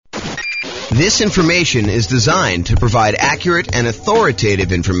This information is designed to provide accurate and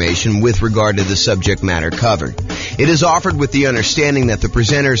authoritative information with regard to the subject matter covered. It is offered with the understanding that the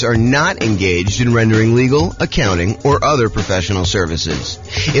presenters are not engaged in rendering legal, accounting, or other professional services.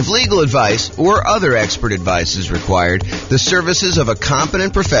 If legal advice or other expert advice is required, the services of a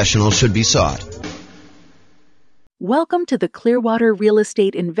competent professional should be sought. Welcome to the Clearwater Real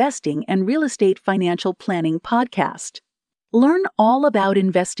Estate Investing and Real Estate Financial Planning podcast. Learn all about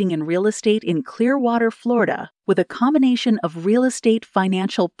investing in real estate in Clearwater, Florida, with a combination of real estate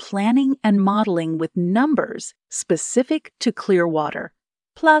financial planning and modeling with numbers specific to Clearwater,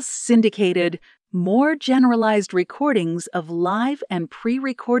 plus syndicated, more generalized recordings of live and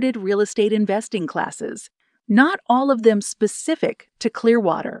pre-recorded real estate investing classes, not all of them specific to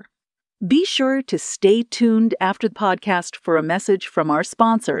Clearwater. Be sure to stay tuned after the podcast for a message from our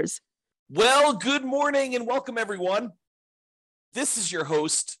sponsors. Well, good morning and welcome, everyone. This is your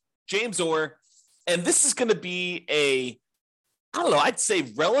host, James Orr, and this is going to be I'd say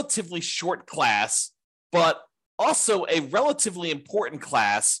relatively short class, but also a relatively important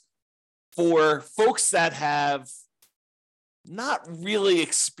class for folks that have not really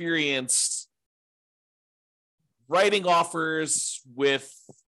experienced writing offers with,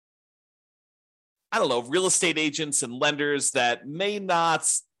 real estate agents and lenders that may not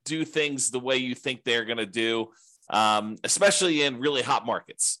do things the way you think they're going to do. Especially in really hot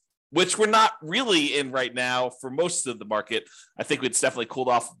markets, which we're not really in right now for most of the market. I think it's definitely cooled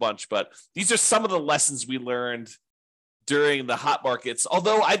off a bunch, but these are some of the lessons we learned during the hot markets.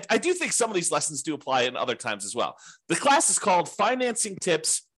 Although I do think some of these lessons do apply in other times as well. The class is called Financing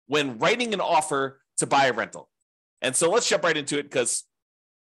Tips When Writing an Offer to Buy a Rental. And so let's jump right into it because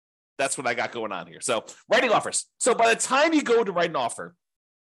that's what I got going on here. So writing offers. So by the time you go to write an offer,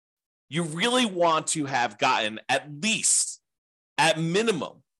 you really want to have gotten at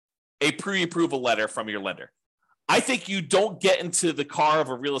minimum, a pre-approval letter from your lender. I think you don't get into the car of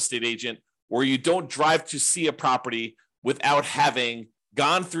a real estate agent or you don't drive to see a property without having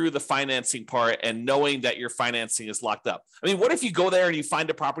gone through the financing part and knowing that your financing is locked up. I mean, what if you go there and you find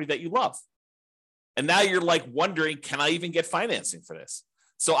a property that you love? And now you're like wondering, can I even get financing for this?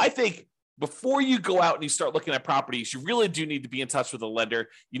 So I think before you go out and you start looking at properties, you really do need to be in touch with a lender.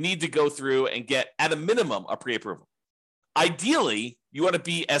 You need to go through and get, at a minimum, a pre-approval. Ideally, you want to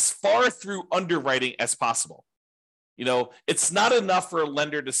be as far through underwriting as possible. It's not enough for a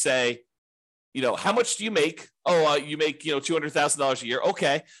lender to say, how much do you make? Oh, you make, $200,000 a year.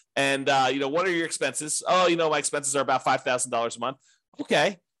 Okay. And, what are your expenses? Oh, my expenses are about $5,000 a month.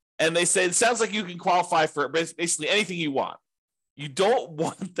 Okay. And they say, it sounds like you can qualify for basically anything you want. You don't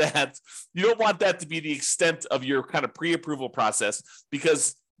want that. You don't want that to be the extent of your kind of pre-approval process,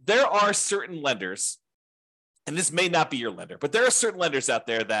 because there are certain lenders, and this may not be your lender, but there are certain lenders out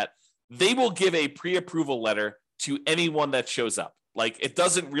there that they will give a pre-approval letter to anyone that shows up. Like, it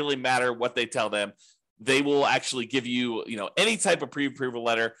doesn't really matter what they tell them. They will actually give you, any type of pre-approval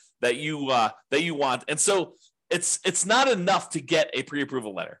letter that you want. And so it's not enough to get a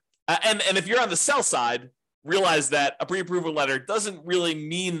pre-approval letter. And if you're on the sell side, realize that a pre-approval letter doesn't really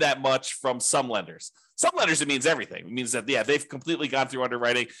mean that much from some lenders. Some lenders, it means everything. It means that, they've completely gone through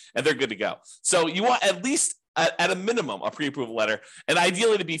underwriting and they're good to go. So you want at least at a minimum a pre-approval letter, and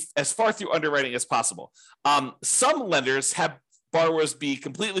ideally to be as far through underwriting as possible. Some lenders have borrowers be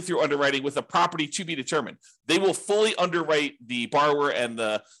completely through underwriting with a property to be determined. They will fully underwrite the borrower and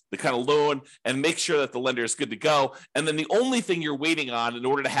the kind of loan and make sure that the lender is good to go. And then the only thing you're waiting on in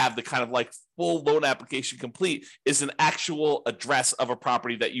order to have the kind of like full loan application complete is an actual address of a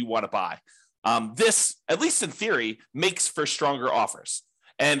property that you want to buy. This, at least in theory, makes for stronger offers.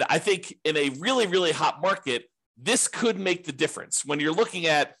 And I think in a really, really hot market, this could make the difference when you're looking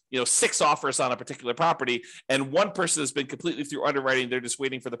at, 6 offers on a particular property and one person has been completely through underwriting. They're just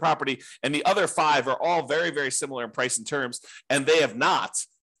waiting for the property. And the other 5 are all very, very similar in price and terms, and they have not.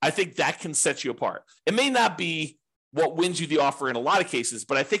 I think that can set you apart. It may not be what wins you the offer in a lot of cases,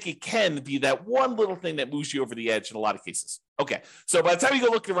 but I think it can be that one little thing that moves you over the edge in a lot of cases. Okay. So by the time you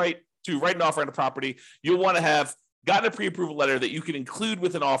go look to write an offer on a property, you'll want to have gotten a pre-approval letter that you can include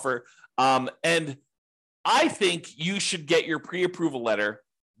with an offer. And I think you should get your pre-approval letter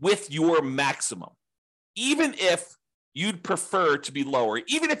with your maximum, even if you'd prefer to be lower.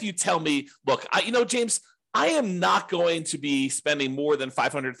 Even if you tell me, look, James, I am not going to be spending more than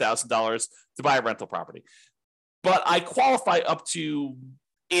 $500,000 to buy a rental property, but I qualify up to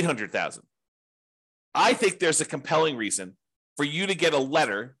 $800,000. I think there's a compelling reason for you to get a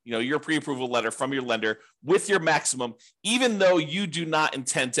letter, your pre-approval letter from your lender with your maximum, even though you do not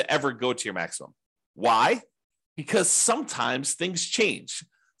intend to ever go to your maximum. Why? Because sometimes things change.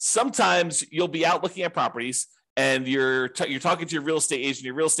 Sometimes you'll be out looking at properties and you're talking to your real estate agent.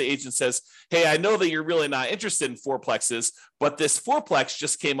 Your real estate agent says, hey, I know that you're really not interested in fourplexes, but this fourplex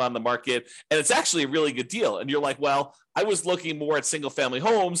just came on the market and it's actually a really good deal. And you're like, well, I was looking more at single family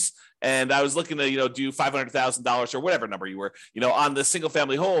homes and I was looking to, do $500,000 or whatever number you were, on the single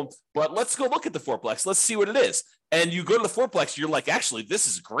family home, but let's go look at the fourplex. Let's see what it is. And you go to the fourplex, you're like, actually, this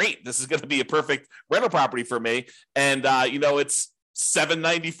is great. This is going to be a perfect rental property for me. And, it's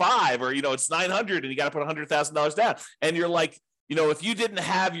 $795 or, it's $900 and you got to put $100,000 down. And you're like, if you didn't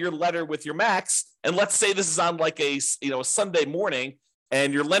have your letter with your max, and let's say this is on like a Sunday morning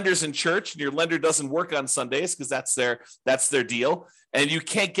and your lender's in church and your lender doesn't work on Sundays because that's their deal. And you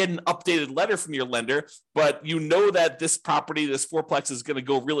can't get an updated letter from your lender, but you know that this property, this fourplex is going to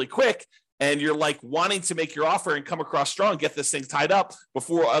go really quick. And you're like wanting to make your offer and come across strong, get this thing tied up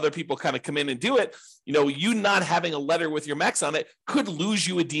before other people kind of come in and do it. You not having a letter with your max on it could lose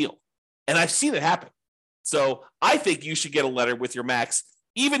you a deal. And I've seen it happen. So I think you should get a letter with your max,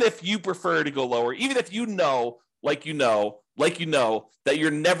 even if you prefer to go lower, even if you know that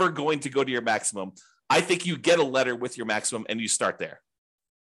you're never going to go to your maximum. I think you get a letter with your maximum and you start there.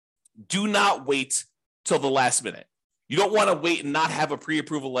 Do not wait till the last minute. You don't want to wait and not have a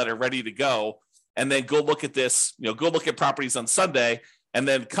pre-approval letter ready to go and then go look at this, go look at properties on Sunday and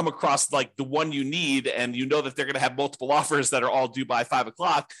then come across like the one you need. And you know that they're going to have multiple offers that are all due by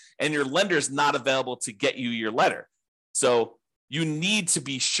 5:00 and your lender's not available to get you your letter. So you need to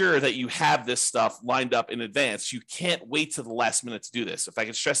be sure that you have this stuff lined up in advance. You can't wait till the last minute to do this. If I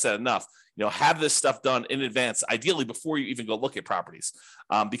can stress that enough, have this stuff done in advance, ideally before you even go look at properties.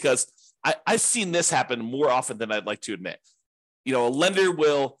 Because I've seen this happen more often than I'd like to admit. A lender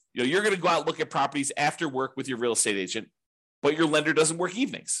will, you're going to go out and look at properties after work with your real estate agent, but your lender doesn't work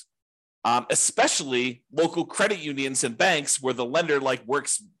evenings. Especially local credit unions and banks where the lender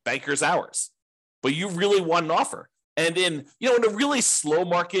works bankers' hours, but you really want an offer. And in a really slow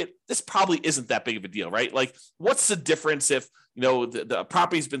market, this probably isn't that big of a deal, right? Like, what's the difference if, the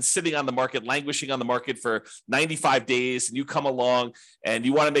property's been sitting on the market, languishing on the market for 95 days, and you come along and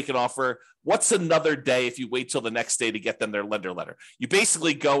you want to make an offer? What's another day if you wait till the next day to get them their lender letter? You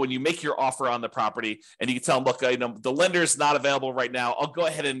basically go and you make your offer on the property and you can tell them, look, the lender is not available right now. I'll go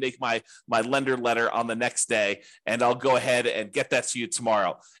ahead and make my lender letter on the next day and I'll go ahead and get that to you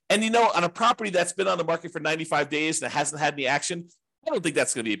tomorrow. And, on a property that's been on the market for 95 days and hasn't had any action, I don't think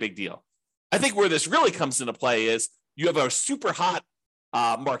that's going to be a big deal. I think where this really comes into play is you have a super hot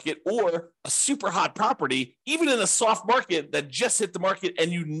market or a super hot property, even in a soft market that just hit the market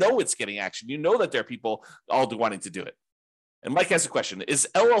and it's getting action. That there are people all wanting to do it. And Mike has a question. Is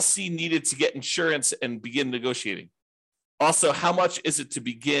LLC needed to get insurance and begin negotiating? Also, how much is it to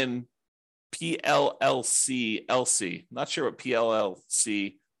begin PLLC LC? Not sure what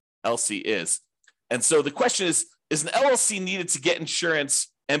PLLC LC is. And so the question is an LLC needed to get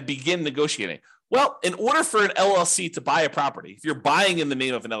insurance and begin negotiating? Well, in order for an LLC to buy a property, if you're buying in the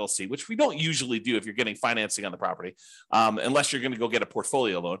name of an LLC, which we don't usually do if you're getting financing on the property, unless you're going to go get a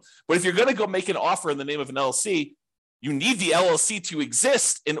portfolio loan. But if you're going to go make an offer in the name of an LLC, you need the LLC to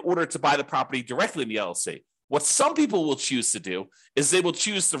exist in order to buy the property directly in the LLC. What some people will choose to do is they will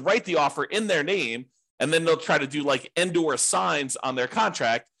choose to write the offer in their name, and then they'll try to do like and/or signs on their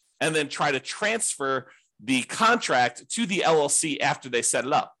contract, and then try to transfer the contract to the LLC after they set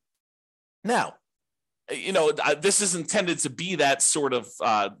it up. Now, this is intended to be that sort of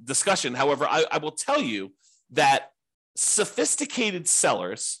discussion. However, I will tell you that sophisticated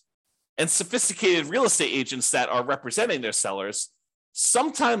sellers and sophisticated real estate agents that are representing their sellers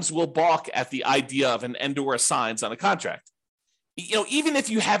sometimes will balk at the idea of an and/or signs on a contract. Even if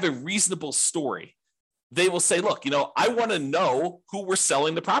you have a reasonable story, they will say, look, I want to know who we're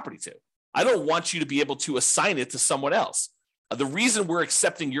selling the property to. I don't want you to be able to assign it to someone else. The reason we're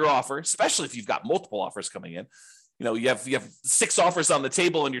accepting your offer, especially if you've got multiple offers coming in, you have 6 offers on the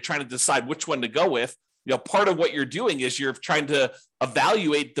table and you're trying to decide which one to go with. Part of what you're doing is you're trying to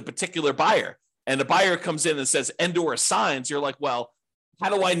evaluate the particular buyer. And the buyer comes in and says and/or signs. You're like, well, how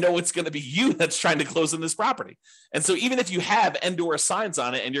do I know it's going to be you that's trying to close on this property? And so even if you have and/or signs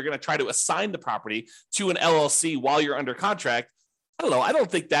on it and you're going to try to assign the property to an LLC while you're under contract, I don't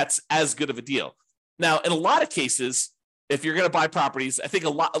think that's as good of a deal. Now, in a lot of cases, if you're going to buy properties, I think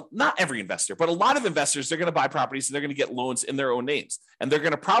not every investor, but a lot of investors, they're going to buy properties and they're going to get loans in their own names. And they're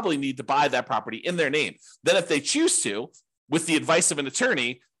going to probably need to buy that property in their name. Then if they choose to, with the advice of an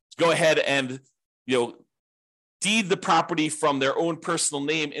attorney, go ahead and, deed the property from their own personal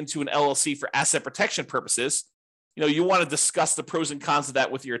name into an LLC for asset protection purposes. you want to discuss the pros and cons of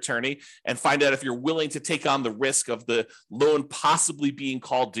that with your attorney and find out if you're willing to take on the risk of the loan possibly being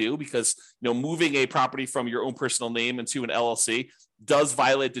called due, because, moving a property from your own personal name into an LLC does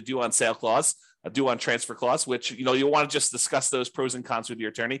violate the due on sale clause, a due on transfer clause, which, you'll want to just discuss those pros and cons with your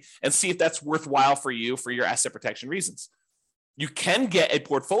attorney and see if that's worthwhile for you for your asset protection reasons. You can get a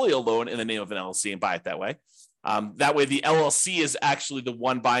portfolio loan in the name of an LLC and buy it that way. That way, the LLC is actually the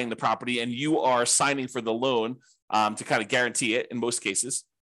one buying the property, and you are signing for the loan to kind of guarantee it in most cases,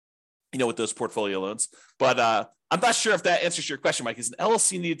 with those portfolio loans. But I'm not sure if that answers your question, Mike. Is an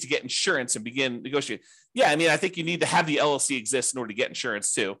LLC needed to get insurance and begin negotiating? Yeah, I think you need to have the LLC exist in order to get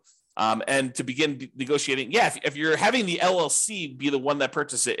insurance too. And to begin negotiating. Yeah, if you're having the LLC be the one that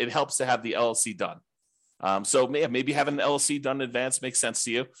purchases it, it helps to have the LLC done. So maybe having an LLC done in advance makes sense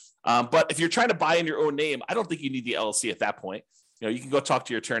to you. But if you're trying to buy in your own name, I don't think you need the LLC at that point. You can go talk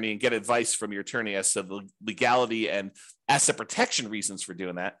to your attorney and get advice from your attorney as to the legality and asset protection reasons for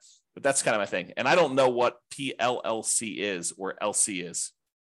doing that. But that's kind of my thing. And I don't know what PLLC is or LC is.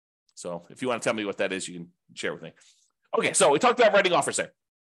 So if you want to tell me what that is, you can share with me. Okay, so we talked about writing offers there.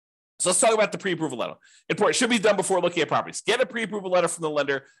 So let's talk about the pre-approval letter. Important. Should be done before looking at properties. Get a pre-approval letter from the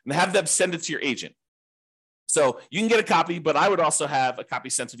lender and have them send it to your agent. So you can get a copy, but I would also have a copy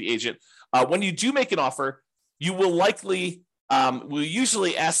sent to the agent. When you do make an offer, you will likely, we'll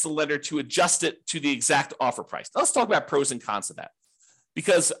usually ask the lender to adjust it to the exact offer price. Now, let's talk about pros and cons of that.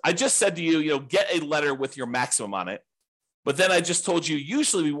 Because I just said to you, get a letter with your maximum on it. But then I just told you,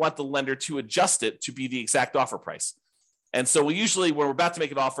 usually we want the lender to adjust it to be the exact offer price. And so we usually, when we're about to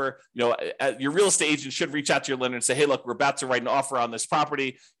make an offer, your real estate agent should reach out to your lender and say, hey, look, we're about to write an offer on this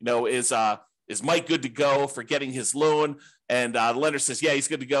property. Is Mike good to go for getting his loan? And the lender says, yeah, he's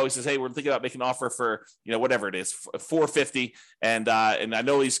good to go. He says, hey, we're thinking about making an offer for, whatever it is, $450. And I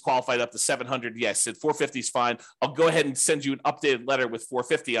know he's qualified up to $700. Yes, at $450 is fine. I'll go ahead and send you an updated letter with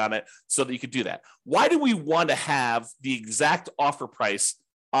 $450 on it so that you could do that. Why do we want to have the exact offer price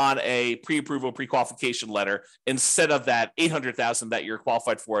on a pre-approval, pre-qualification letter instead of that $800,000 that you're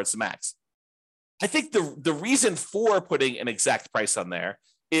qualified for as the max? I think the reason for putting an exact price on there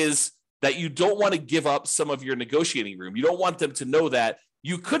is that you don't want to give up some of your negotiating room. You don't want them to know that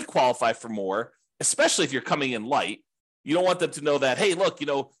you could qualify for more, especially if you're coming in light. You don't want them to know that, hey, look,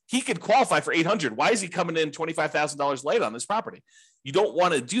 he could qualify for $800. Why is he coming in $25,000 late on this property? You don't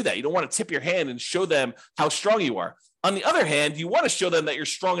want to do that. You don't want to tip your hand and show them how strong you are. On the other hand, you want to show them that you're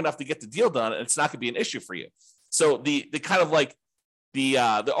strong enough to get the deal done, and it's not going to be an issue for you. So the kind of like the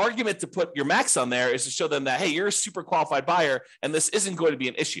argument to put your max on there is to show them that, hey, you're a super qualified buyer, and this isn't going to be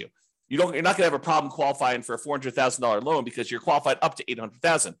an issue. You're not going to have a problem qualifying for a $400,000 loan because you're qualified up to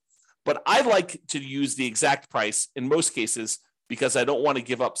 $800,000. But I like to use the exact price in most cases because I don't want to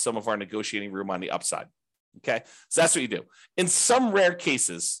give up some of our negotiating room on the upside. Okay, so that's what you do. In some rare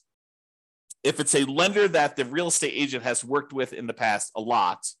cases, if it's a lender that the real estate agent has worked with in the past a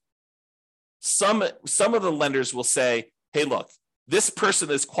lot, some of the lenders will say, hey, look, this person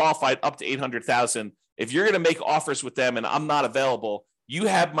is qualified up to $800,000. If you're going to make offers with them and I'm not available, you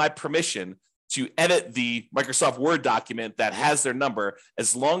have my permission to edit the Microsoft Word document that has their number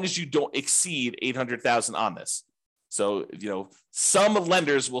as long as you don't exceed $800,000 on this. So, some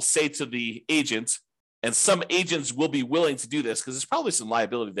lenders will say to the agent, and some agents will be willing to do this because there's probably some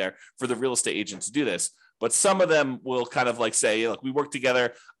liability there for the real estate agent to do this. But some of them will kind of like say, look, we work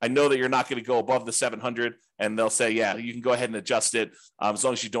together. I know that you're not going to go above the 700. And they'll say, yeah, you can go ahead and adjust it as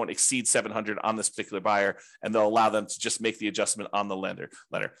long as you don't exceed 700 on this particular buyer. And they'll allow them to just make the adjustment on the letter.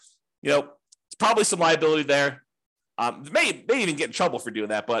 It's probably some liability there. May even get in trouble for doing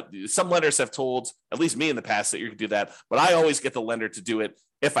that. But some lenders have told, at least me in the past, that you can do that. But I always get the lender to do it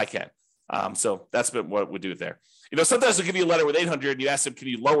if I can. So that's been what we do there. Sometimes they'll give you a letter with 800 and you ask them, can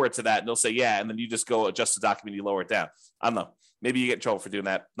you lower it to that? And they'll say, yeah. And then you just go adjust the document, you lower it down. I don't know. Maybe you get in trouble for doing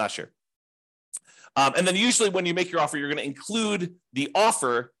that. Not sure. And then usually when you make your offer, you're going to include the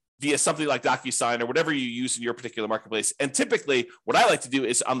offer via something like DocuSign or whatever you use in your particular marketplace. And typically what I like to do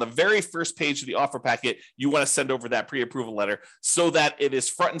is on the very first page of the offer packet, you want to send over that pre-approval letter so that it is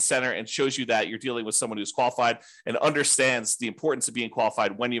front and center and shows you that you're dealing with someone who's qualified and understands the importance of being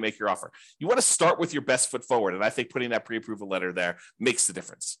qualified when you make your offer. You want to start with your best foot forward. And I think putting that pre-approval letter there makes the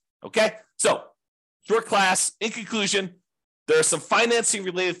difference. Okay. So short class, in conclusion, there are some financing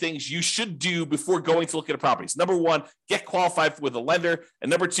related things you should do before going to look at properties. Number one, get qualified with a lender. And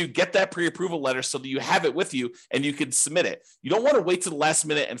number two, get that pre-approval letter so that you have it with you and you can submit it. You don't want to wait to the last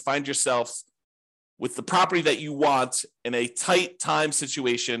minute and find yourselves with the property that you want in a tight time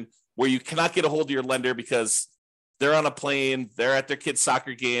situation where you cannot get a hold of your lender because they're on a plane, they're at their kid's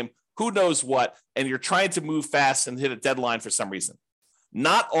soccer game, who knows what, and you're trying to move fast and hit a deadline for some reason.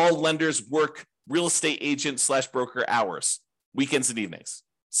 Not all lenders work real estate agent / broker hours, weekends and evenings.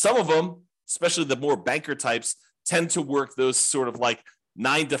 Some of them, especially the more banker types, tend to work those sort of like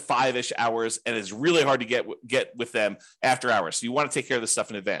 9 to 5-ish hours, and it's really hard to get with them after hours. So you want to take care of this stuff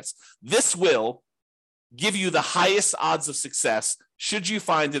in advance. This will give you the highest odds of success should you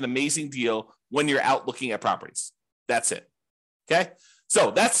find an amazing deal when you're out looking at properties. That's it. Okay?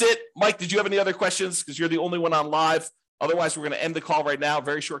 So that's it. Mike, did you have any other questions? Because you're the only one on live. Otherwise, we're going to end the call right now.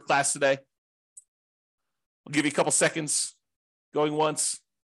 Very short class today. I'll give you a couple seconds. Going once.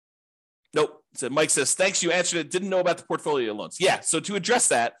 Nope. So Mike says, thanks, you answered it. Didn't know about the portfolio loans. Yeah, so to address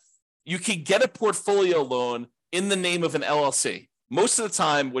that, you can get a portfolio loan in the name of an LLC. Most of the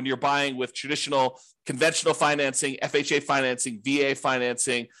time when you're buying with traditional conventional financing, FHA financing, VA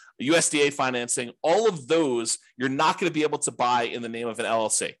financing, USDA financing, all of those, you're not going to be able to buy in the name of an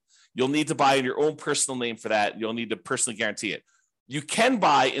LLC. You'll need to buy in your own personal name for that. You'll need to personally guarantee it. You can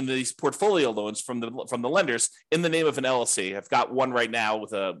buy in these portfolio loans from the lenders in the name of an LLC. I've got one right now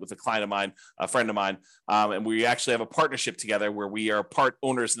with a client of mine, a friend of mine, and we actually have a partnership together where we are part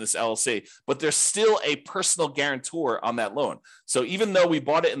owners in this LLC. But there's still a personal guarantor on that loan. So even though we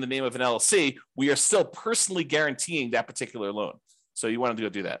bought it in the name of an LLC, we are still personally guaranteeing that particular loan. So you want to go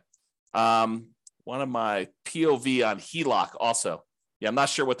do that. One of my POV on HELOC also. Yeah, I'm not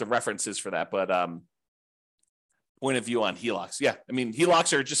sure what the reference is for that, but point of view on HELOCs. Yeah, I mean,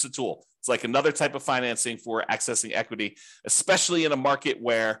 HELOCs are just a tool. It's like another type of financing for accessing equity, especially in a market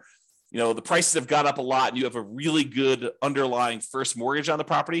where, you know, the prices have gone up a lot and you have a really good underlying first mortgage on the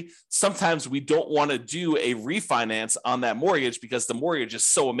property. Sometimes we don't want to do a refinance on that mortgage because the mortgage is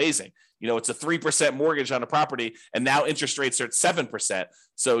so amazing. You know, it's a 3% mortgage on a property and now interest rates are at 7%.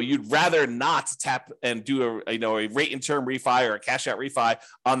 So you'd rather not tap and do a rate and term refi or a cash out refi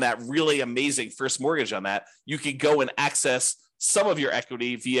on that really amazing first mortgage on that. You could go and access some of your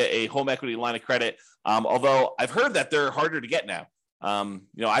equity via a home equity line of credit. Although I've heard that they're harder to get now.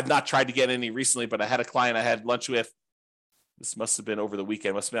 I've not tried to get any recently, but I had a client I had lunch with. This must have been over the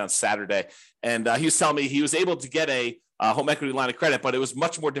weekend, must have been on Saturday. And he was telling me he was able to get a home equity line of credit, but it was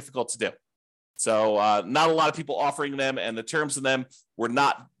much more difficult to do. So not a lot of people offering them, and the terms of them were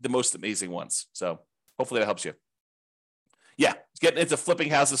not the most amazing ones. So hopefully that helps you. Yeah, getting into flipping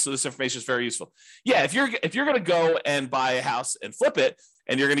houses, so this information is very useful. Yeah, if you're going to go and buy a house and flip it,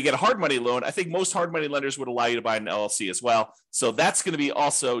 and you're going to get a hard money loan, I think most hard money lenders would allow you to buy an LLC as well. So that's going to be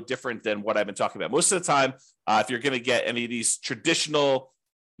also different than what I've been talking about. Most of the time, if you're going to get any of these traditional,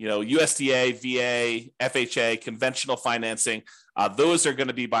 USDA, VA, FHA, conventional financing, those are going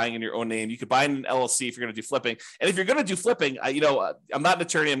to be buying in your own name. You could buy in an LLC if you're going to do flipping. And if you're going to do flipping, I'm not an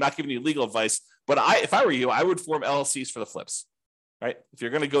attorney. I'm not giving you legal advice, but if I were you, I would form LLCs for the flips. Right? If you're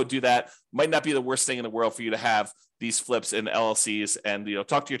going to go do that, might not be the worst thing in the world for you to have these flips in LLCs and,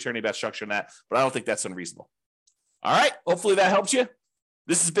 talk to your attorney about structuring that, but I don't think that's unreasonable. All right. Hopefully that helps you.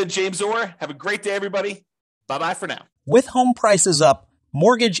 This has been James Orr. Have a great day, everybody. Bye-bye for now. With home prices up,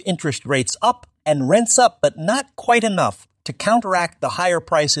 mortgage interest rates up, and rents up, but not quite enough to counteract the higher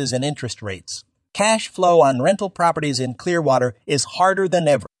prices and interest rates, cash flow on rental properties in Clearwater is harder than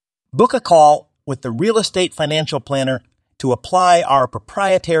ever. Book a call with the Real Estate Financial Planner to apply our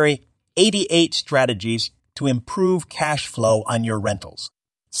proprietary 88 strategies to improve cash flow on your rentals.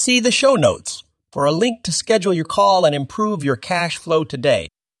 See the show notes for a link to schedule your call and improve your cash flow today.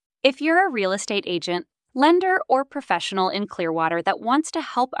 If you're a real estate agent, lender, or professional in Clearwater that wants to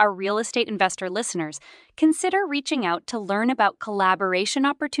help our real estate investor listeners, consider reaching out to learn about collaboration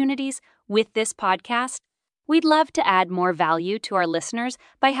opportunities with this podcast. We'd love to add more value to our listeners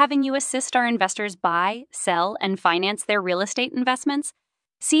by having you assist our investors buy, sell, and finance their real estate investments.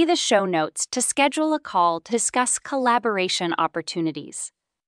 See the show notes to schedule a call to discuss collaboration opportunities.